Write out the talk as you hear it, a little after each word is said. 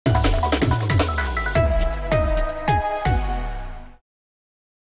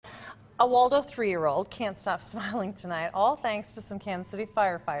A Waldo 3-year-old can't stop smiling tonight, all thanks to some Kansas City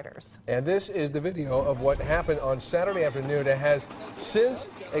firefighters. And this is the video of what happened on Saturday afternoon. It has since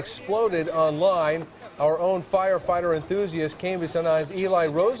exploded online. Our own firefighter enthusiast, KMBC 9's Eli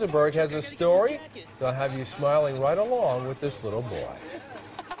Rosenberg, has a story that'll have you smiling right along with this little boy.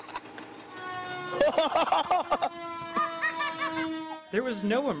 There was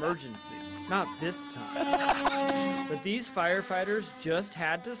no emergency, not this time. But these firefighters just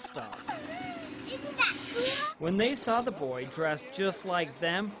had to stop. Isn't that cool? When they saw the boy dressed just like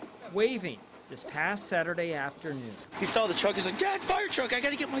them, waving this past Saturday afternoon. He saw the truck, he's like, Dad, fire truck, I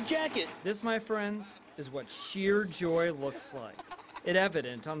gotta get my jacket. This, my friends, is what sheer joy looks like. It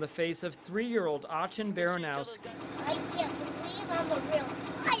evident on the face of 3-year-old Achin Baranowski. I can't believe I'm a real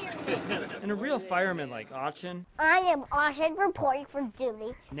fireman. And a real fireman like Achin I am Achin reporting for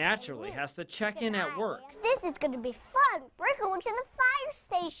duty. naturally has to check in at work. This is going to be fun. We're going to the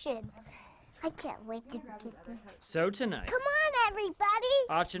fire station. I can't wait to get there. So tonight, Come on, everybody.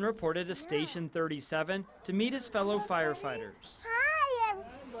 Achin reported to Station 37 to meet his fellow firefighters. Hi,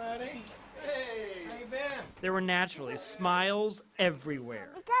 everybody. There were naturally smiles everywhere.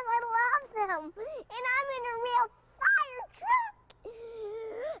 Because I love them. And I'm in a real fire truck.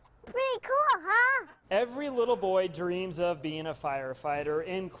 Pretty cool, huh? Every little boy dreams of being a firefighter,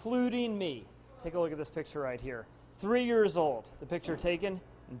 including me. Take a look at this picture right here. 3 years old. The picture taken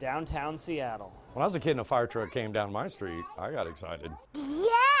in downtown Seattle. When I was a kid and a fire truck came down my street, I got excited.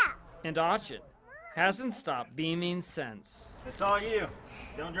 Yeah. And Achin hasn't stopped beaming since. It's all you.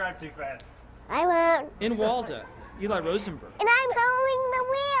 Don't drive too fast. I won't. In Waldo, Eli Rosenberg, And I'm holding the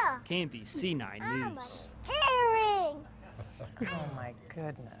wheel. KMBC 9 News. Cheering. Oh my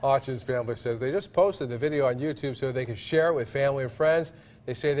goodness. Achin's family says they just posted the video on YouTube so they can share it with family and friends.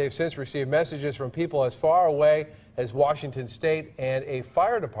 They say they've since received messages from people as far away as Washington State and a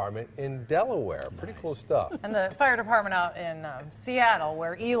fire department in Delaware. Pretty cool stuff. And the fire department out in Seattle,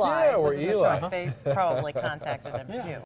 where Eli Yeah, where was in the Eli. truck, they probably contacted him too.